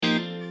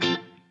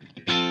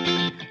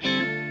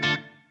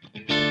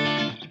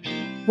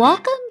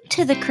Welcome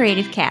to the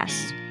Creative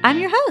Cast. I'm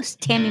your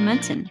host, Tammy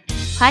Munson,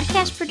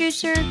 podcast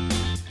producer,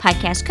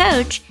 podcast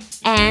coach,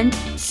 and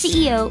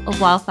CEO of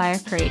Wildfire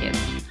Creative.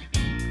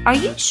 Are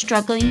you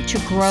struggling to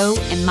grow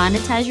and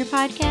monetize your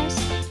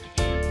podcast?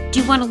 Do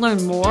you want to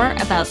learn more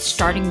about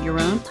starting your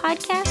own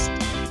podcast?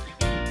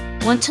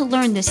 Want to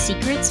learn the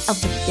secrets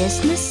of the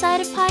business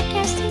side of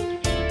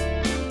podcasting?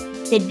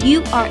 Then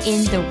you are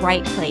in the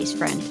right place,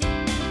 friend.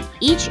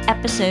 Each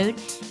episode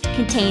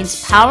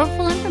contains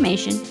powerful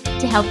information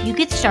to help you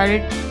get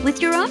started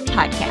with your own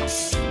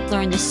podcast,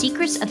 learn the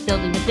secrets of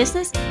building a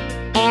business,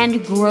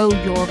 and grow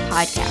your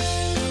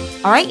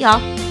podcast. All right, y'all,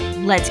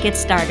 let's get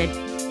started.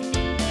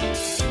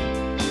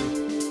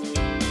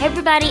 Hey,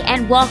 everybody,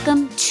 and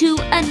welcome to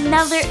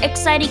another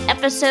exciting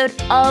episode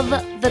of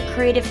the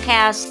Creative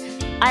Cast.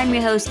 I'm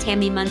your host,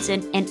 Tammy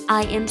Munson, and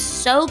I am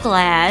so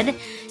glad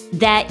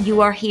that you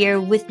are here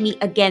with me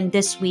again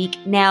this week.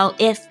 Now,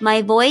 if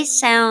my voice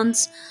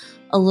sounds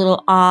a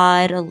little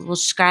odd, a little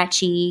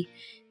scratchy,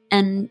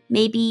 and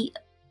maybe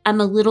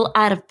I'm a little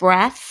out of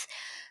breath,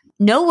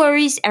 no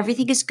worries,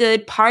 everything is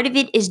good. Part of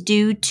it is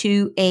due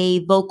to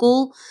a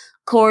vocal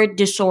cord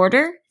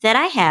disorder that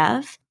I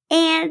have.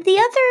 And the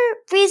other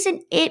reason,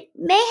 it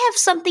may have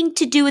something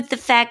to do with the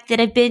fact that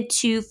I've been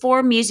to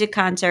 4 music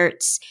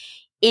concerts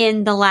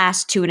in the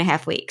last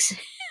 2.5 weeks.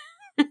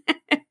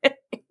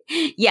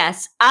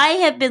 Yes, I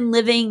have been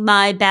living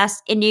my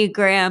best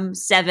Enneagram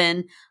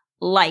 7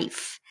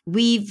 life.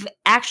 We've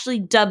actually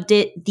dubbed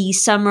it the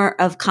summer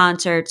of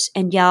concerts,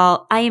 and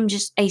y'all, I am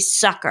just a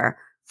sucker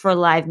for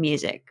live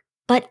music.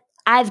 But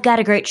I've got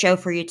a great show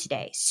for you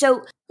today.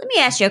 So let me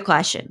ask you a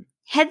question.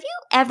 Have you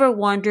ever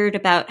wondered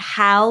about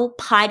how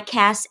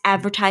podcast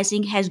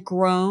advertising has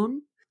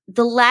grown?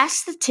 The last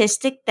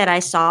statistic that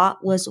I saw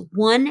was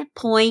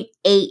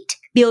 $1.8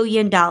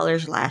 billion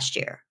last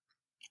year.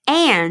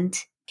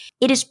 And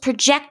it is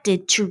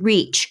projected to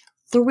reach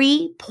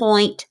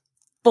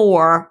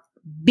 $3.4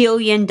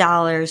 billion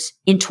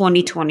in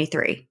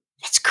 2023.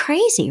 That's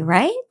crazy,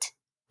 right?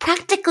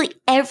 Practically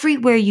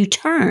everywhere you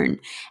turn,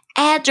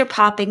 ads are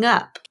popping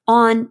up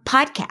on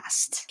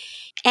podcasts.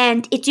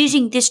 And it's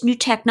using this new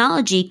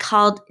technology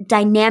called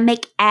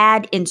dynamic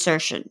ad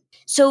insertion.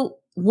 So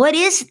what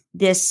is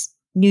this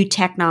new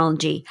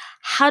technology?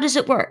 How does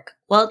it work?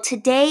 Well,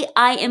 today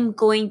I am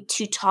going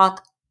to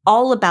talk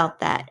all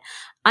about that.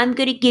 I'm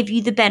going to give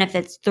you the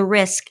benefits, the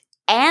risk,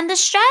 and the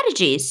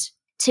strategies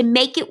to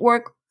make it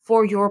work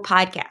for your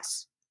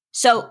podcast.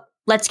 So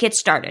let's get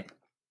started.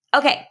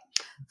 Okay,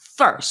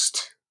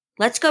 first,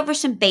 let's go over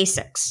some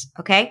basics,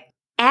 okay?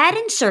 Ad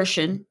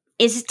insertion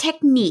is a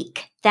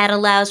technique that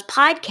allows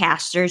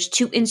podcasters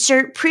to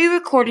insert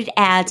pre-recorded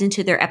ads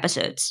into their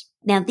episodes.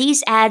 Now,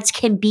 these ads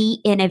can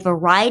be in a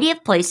variety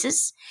of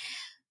places,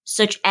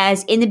 such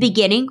as in the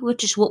beginning,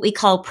 which is what we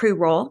call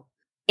pre-roll,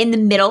 in the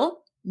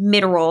middle,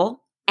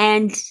 mid-roll,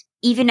 and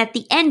even at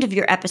the end of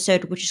your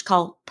episode, which is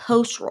called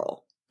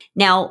post-roll.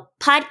 Now,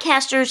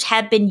 podcasters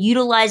have been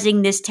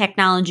utilizing this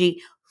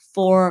technology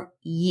for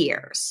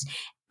years.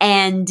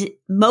 And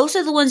most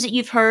of the ones that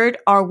you've heard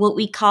are what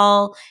we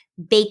call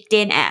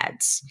baked-in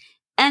ads.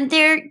 And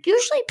they're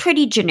usually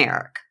pretty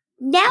generic.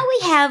 Now we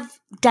have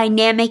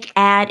dynamic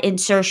ad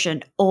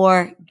insertion,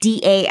 or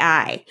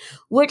DAI,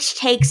 which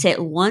takes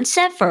it one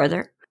step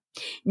further.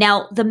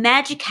 Now, the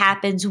magic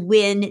happens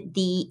when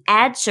the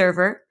ad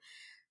server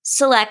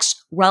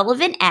selects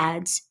relevant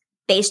ads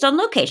based on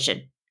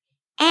location,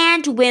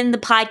 and when the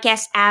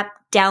podcast app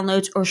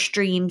downloads or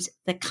streams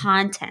the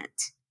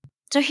content.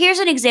 So here's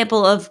an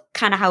example of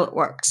kind of how it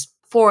works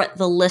for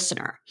the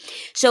listener.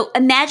 So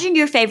imagine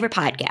your favorite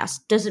podcast.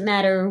 Doesn't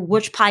matter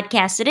which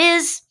podcast it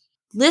is.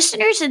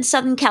 Listeners in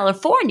Southern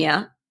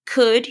California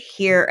could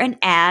hear an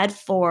ad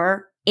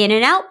for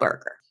In-N-Out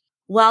Burger,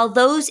 while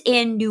those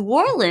in New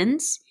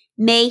Orleans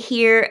may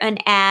hear an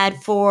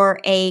ad for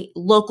a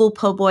local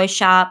po' boy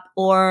shop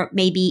or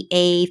maybe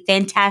a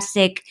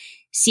fantastic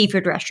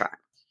seafood restaurant.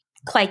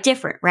 Quite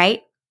different,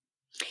 right?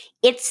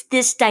 It's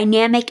this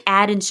dynamic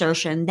ad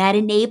insertion that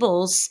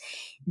enables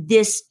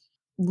this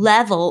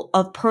level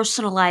of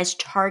personalized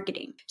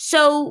targeting.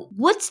 So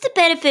what's the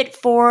benefit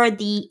for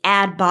the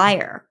ad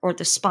buyer or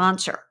the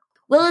sponsor?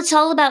 Well, it's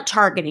all about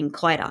targeting,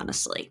 quite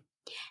honestly.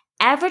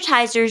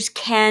 Advertisers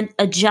can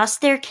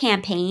adjust their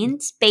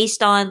campaigns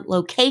based on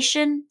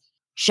location,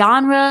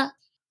 genre,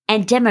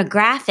 and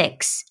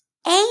demographics,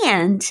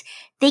 and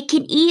they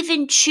can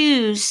even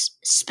choose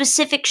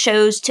specific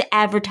shows to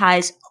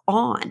advertise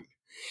on.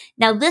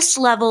 Now, this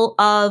level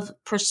of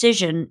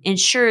precision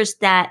ensures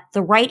that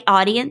the right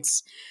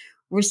audience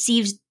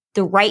receives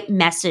the right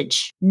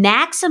message,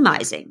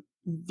 maximizing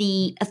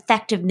the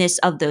effectiveness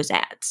of those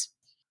ads.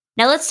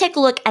 Now, let's take a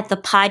look at the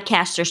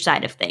podcaster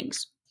side of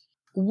things.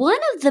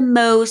 One of the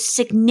most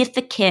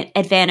significant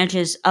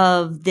advantages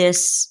of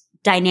this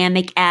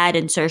dynamic ad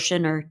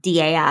insertion, or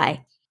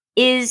DAI,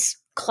 is,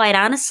 quite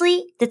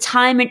honestly, the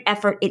time and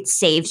effort it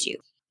saves you.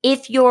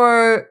 If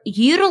you're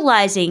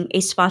utilizing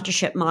a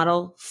sponsorship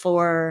model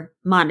for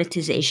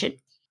monetization,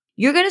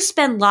 you're going to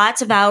spend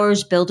lots of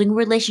hours building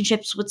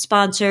relationships with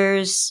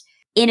sponsors,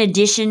 in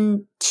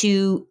addition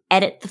to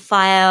edit the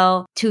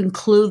file, to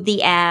include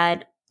the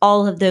ad,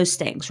 all of those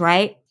things,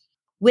 right?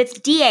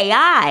 With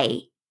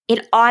DAI,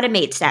 it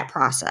automates that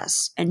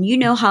process. And you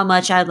know how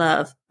much I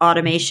love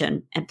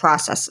automation and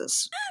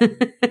processes.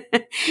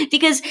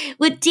 Because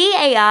with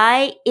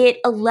DAI, it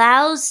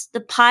allows the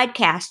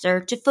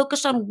podcaster to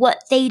focus on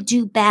what they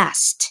do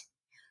best.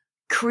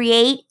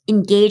 Create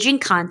engaging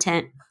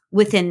content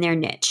within their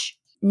niche.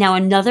 Now,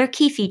 another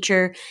key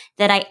feature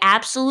that I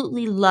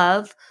absolutely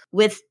love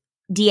with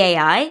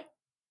DAI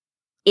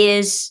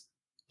is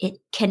it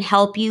can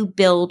help you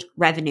build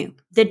revenue.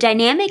 The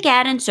dynamic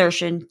ad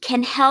insertion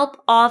can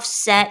help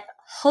offset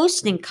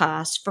hosting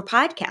costs for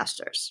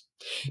podcasters.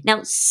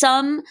 Now,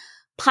 some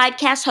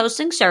podcast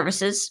hosting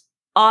services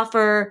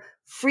offer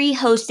free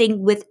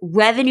hosting with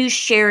revenue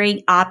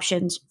sharing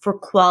options for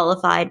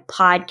qualified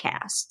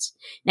podcasts.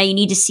 Now, you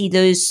need to see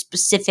those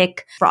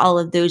specific for all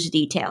of those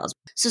details.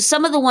 So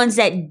some of the ones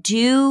that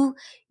do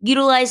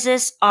utilize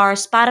this are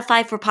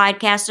Spotify for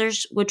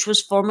Podcasters, which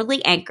was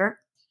formerly Anchor,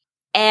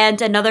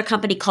 and another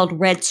company called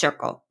Red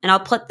Circle. And I'll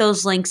put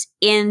those links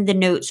in the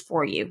notes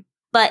for you.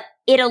 But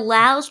it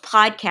allows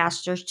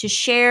podcasters to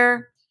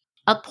share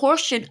a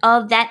portion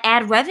of that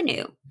ad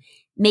revenue,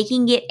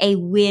 making it a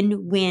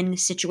win-win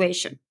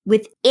situation.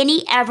 With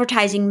any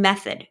advertising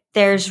method,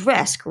 there's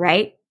risk,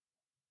 right?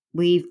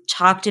 We've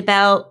talked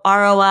about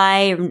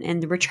ROI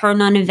and the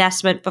return on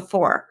investment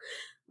before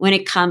when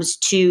it comes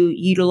to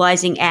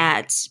utilizing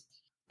ads.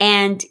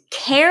 And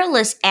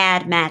careless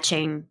ad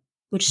matching,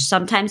 which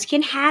sometimes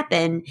can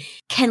happen,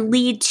 can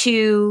lead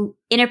to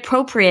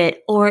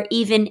inappropriate or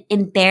even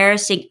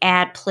embarrassing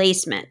ad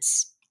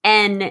placements.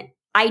 And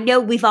I know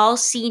we've all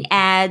seen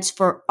ads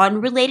for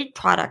unrelated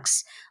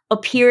products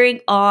appearing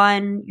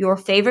on your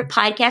favorite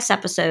podcast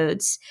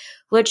episodes,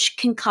 which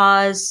can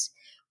cause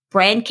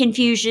brand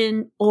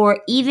confusion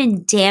or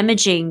even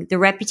damaging the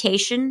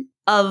reputation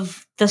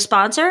of the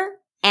sponsor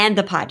and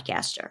the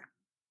podcaster.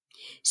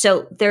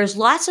 So there's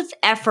lots of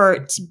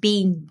efforts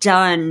being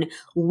done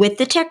with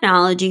the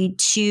technology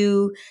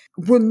to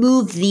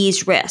remove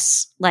these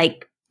risks,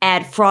 like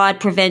ad fraud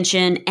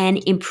prevention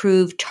and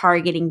improve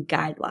targeting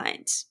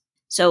guidelines.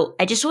 So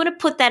I just want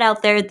to put that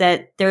out there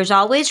that there's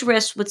always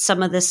risk with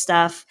some of this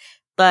stuff,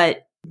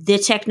 but the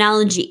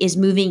technology is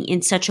moving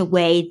in such a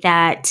way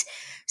that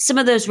some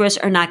of those risks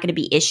are not going to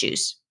be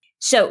issues.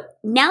 So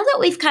now that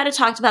we've kind of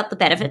talked about the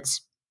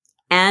benefits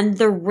and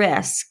the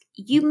risk,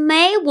 you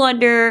may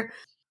wonder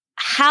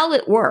how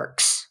it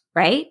works,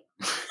 right?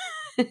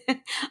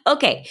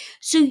 Okay,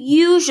 so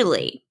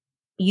usually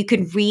you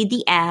can read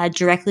the ad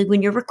directly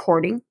when you're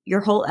recording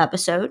your whole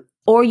episode,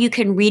 or you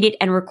can read it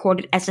and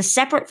record it as a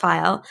separate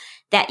file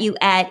that you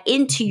add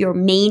into your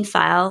main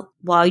file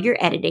while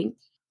you're editing.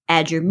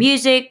 Add your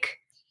music,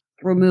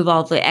 remove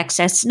all the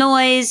excess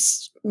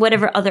noise,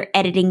 whatever other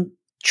editing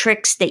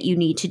tricks that you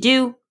need to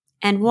do,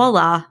 and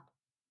voila,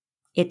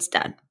 it's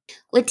done.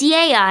 With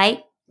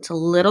DAI, it's a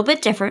little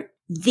bit different.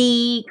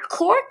 The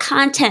core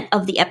content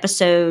of the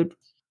episode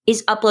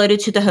is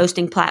uploaded to the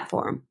hosting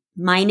platform,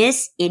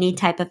 minus any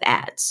type of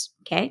ads,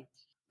 okay?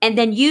 And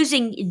then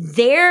using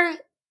their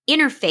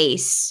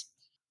interface,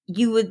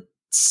 you would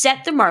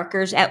set the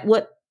markers at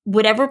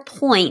whatever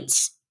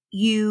points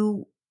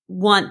you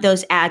want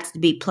those ads to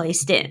be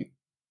placed in.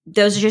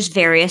 Those are just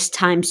various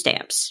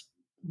timestamps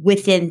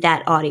within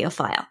that audio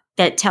file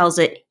that tells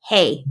it,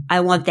 hey, I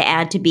want the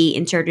ad to be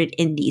inserted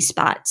in these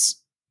spots.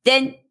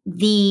 Then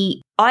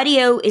the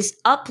audio is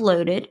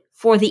uploaded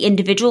for the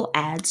individual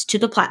ads to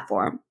the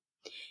platform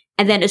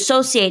and then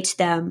associates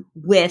them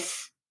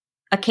with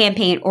a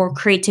campaign or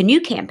creates a new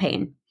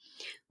campaign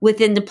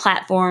within the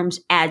platform's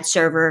ad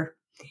server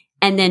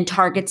and then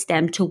targets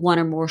them to one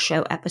or more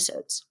show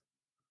episodes.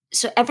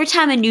 So every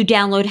time a new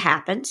download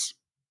happens,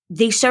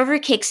 the server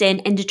kicks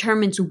in and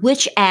determines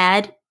which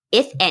ad,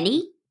 if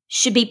any,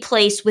 should be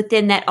placed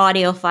within that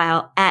audio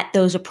file at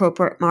those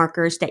appropriate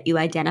markers that you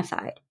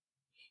identified.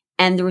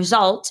 And the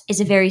result is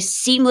a very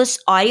seamless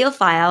audio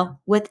file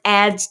with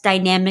ads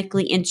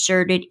dynamically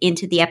inserted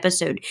into the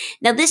episode.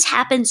 Now, this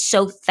happens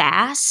so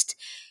fast,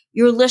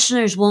 your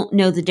listeners won't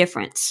know the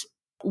difference.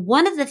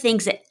 One of the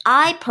things that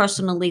I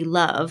personally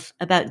love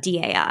about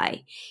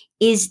DAI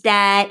is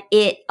that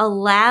it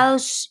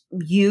allows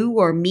you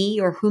or me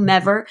or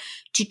whomever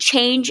to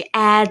change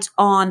ads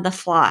on the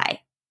fly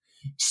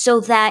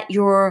so that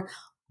your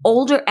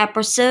older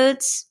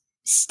episodes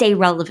stay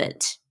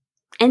relevant.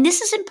 And this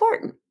is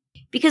important.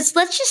 Because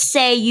let's just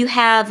say you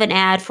have an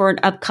ad for an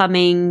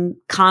upcoming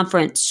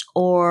conference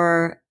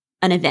or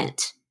an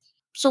event.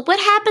 So what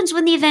happens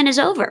when the event is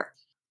over?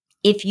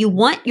 If you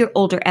want your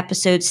older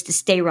episodes to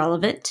stay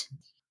relevant,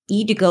 you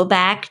need to go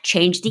back,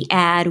 change the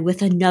ad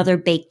with another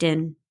baked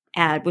in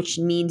ad, which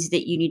means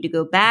that you need to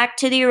go back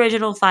to the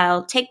original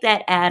file, take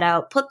that ad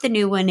out, put the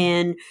new one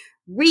in,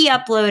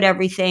 re-upload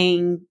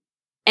everything,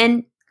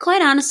 and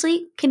quite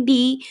honestly, can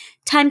be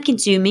time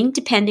consuming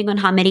depending on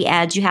how many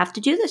ads you have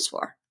to do this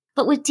for.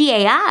 But with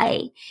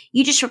DAI,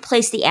 you just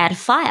replace the ad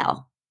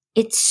file.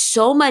 It's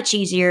so much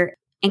easier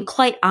and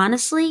quite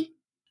honestly,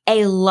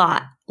 a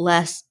lot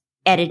less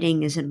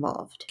editing is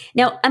involved.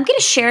 Now, I'm going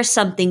to share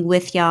something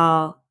with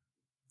y'all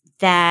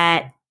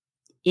that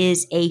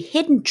is a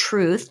hidden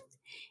truth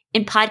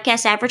in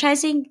podcast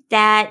advertising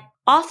that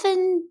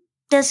often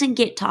doesn't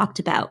get talked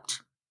about.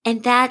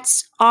 And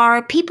that's,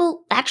 are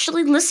people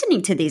actually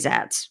listening to these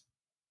ads?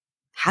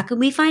 How can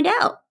we find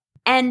out?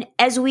 And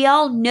as we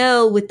all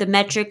know, with the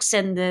metrics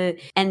and the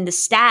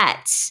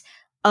stats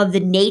of the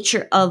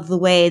nature of the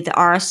way the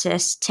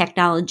RSS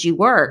technology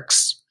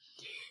works,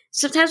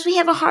 sometimes we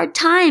have a hard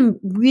time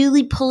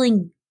really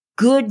pulling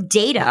good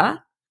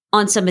data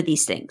on some of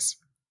these things.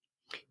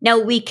 Now,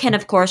 we can,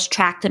 of course,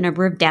 track the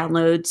number of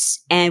downloads,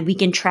 and we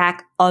can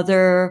track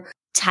other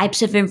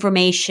types of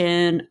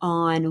information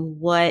on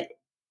what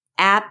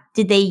app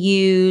did they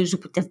use,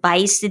 what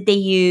device did they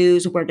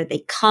use, where did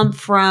they come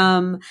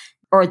from,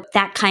 or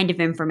that kind of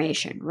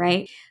information,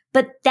 right?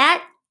 But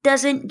that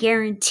doesn't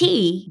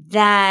guarantee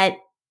that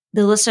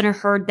the listener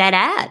heard that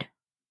ad.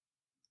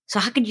 So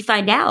how could you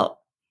find out?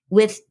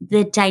 With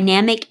the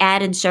dynamic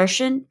ad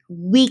insertion,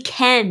 we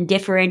can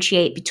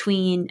differentiate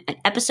between an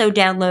episode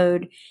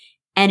download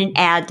and an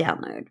ad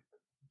download.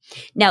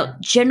 Now,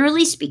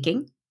 generally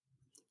speaking,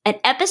 an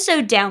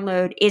episode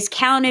download is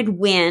counted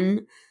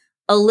when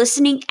a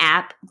listening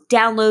app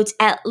downloads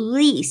at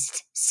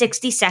least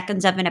 60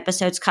 seconds of an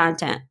episode's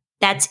content.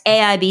 That's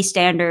AIB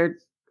standard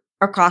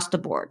across the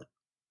board.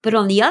 But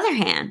on the other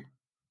hand,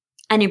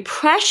 an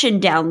impression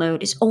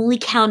download is only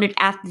counted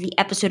after the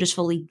episode is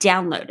fully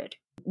downloaded.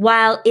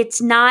 While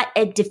it's not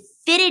a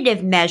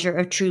definitive measure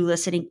of true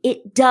listening,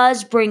 it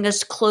does bring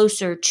us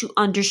closer to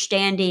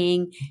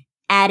understanding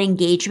ad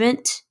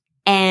engagement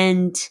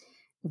and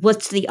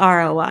what's the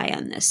ROI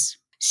on this.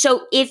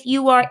 So if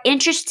you are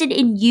interested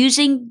in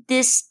using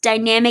this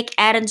dynamic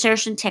ad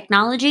insertion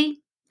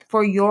technology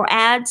for your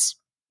ads,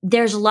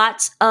 there's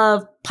lots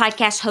of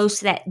podcast hosts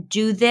that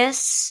do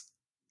this.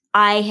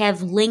 I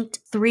have linked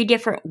 3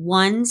 different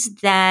ones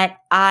that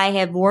I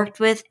have worked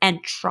with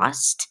and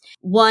trust.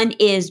 One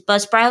is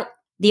Buzzsprout,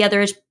 the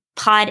other is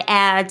Pod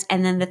Ads,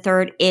 and then the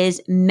third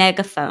is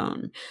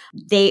Megaphone.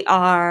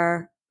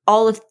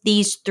 All of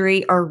these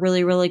 3 are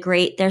really, really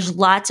great. There's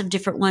lots of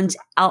different ones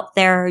out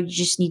there. You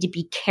just need to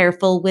be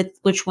careful with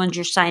which ones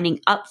you're signing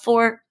up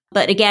for.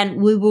 But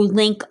again, we will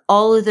link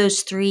all of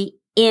those 3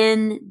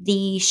 in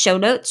the show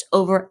notes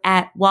over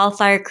at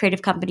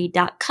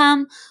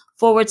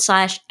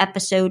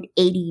wildfirecreativecompany.com/episode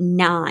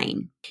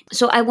 89.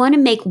 So I want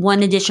to make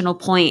one additional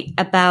point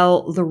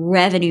about the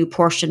revenue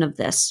portion of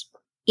this.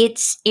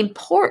 It's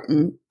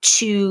important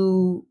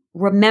to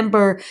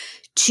remember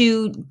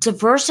to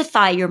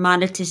diversify your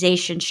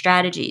monetization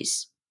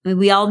strategies. I mean,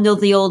 we all know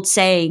the old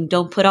saying,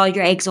 don't put all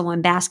your eggs in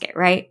one basket,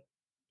 right?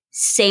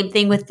 Same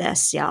thing with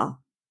this, y'all.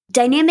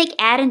 Dynamic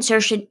ad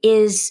insertion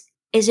is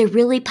a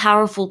really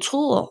powerful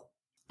tool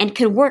and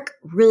can work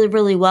really,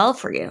 really well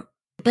for you.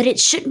 But it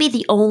shouldn't be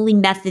the only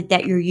method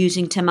that you're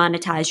using to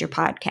monetize your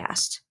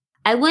podcast.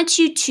 I want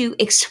you to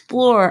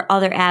explore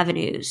other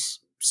avenues,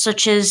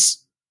 such as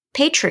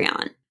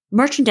Patreon,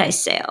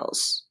 merchandise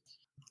sales,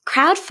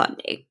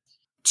 crowdfunding,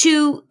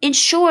 to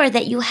ensure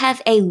that you have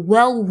a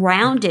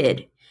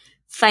well-rounded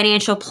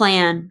financial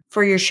plan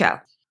for your show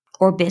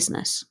or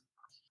business.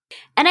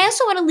 And I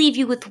also want to leave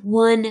you with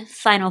one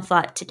final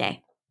thought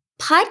today.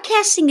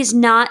 Podcasting is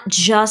not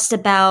just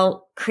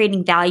about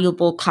creating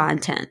valuable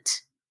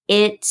content.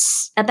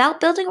 It's about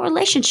building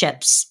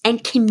relationships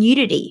and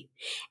community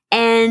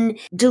and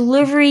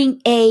delivering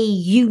a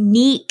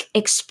unique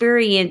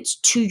experience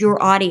to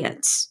your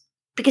audience,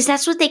 because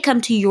that's what they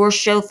come to your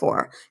show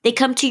for. They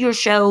come to your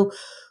show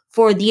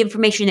for the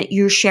information that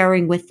you're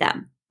sharing with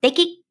them. They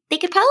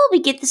could probably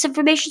get this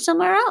information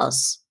somewhere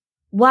else.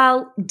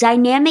 While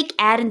dynamic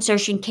ad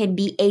insertion can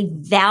be a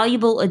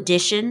valuable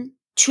addition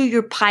to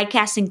your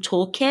podcasting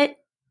toolkit,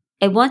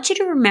 I want you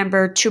to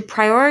remember to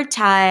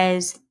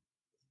prioritize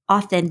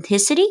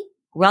authenticity,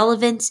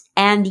 relevance,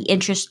 and the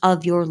interest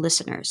of your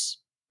listeners.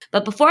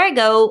 But before I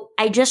go,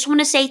 I just want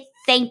to say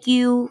thank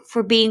you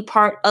for being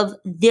part of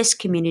this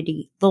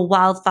community, the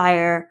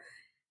Wildfire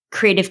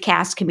Creative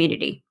Cast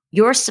community.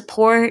 Your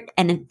support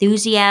and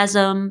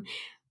enthusiasm,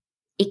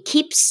 it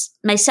keeps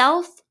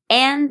myself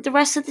and the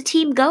rest of the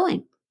team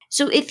going.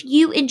 So if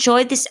you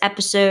enjoyed this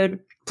episode,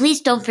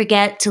 please don't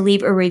forget to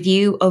leave a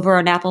review over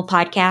on Apple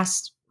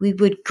Podcasts. We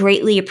would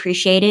greatly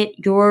appreciate it.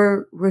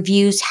 Your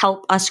reviews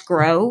help us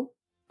grow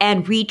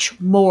and reach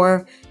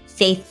more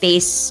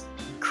faith-based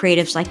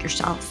creatives like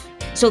yourself.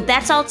 So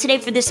that's all today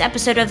for this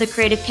episode of the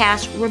Creative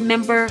Cast.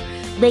 Remember,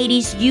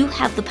 ladies, you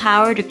have the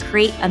power to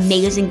create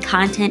amazing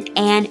content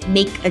and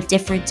make a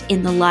difference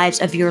in the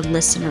lives of your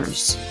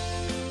listeners.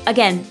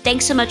 Again,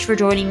 thanks so much for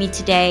joining me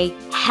today.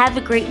 Have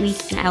a great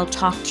week, and I'll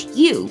talk to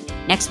you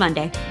next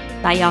Monday.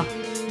 Bye, y'all.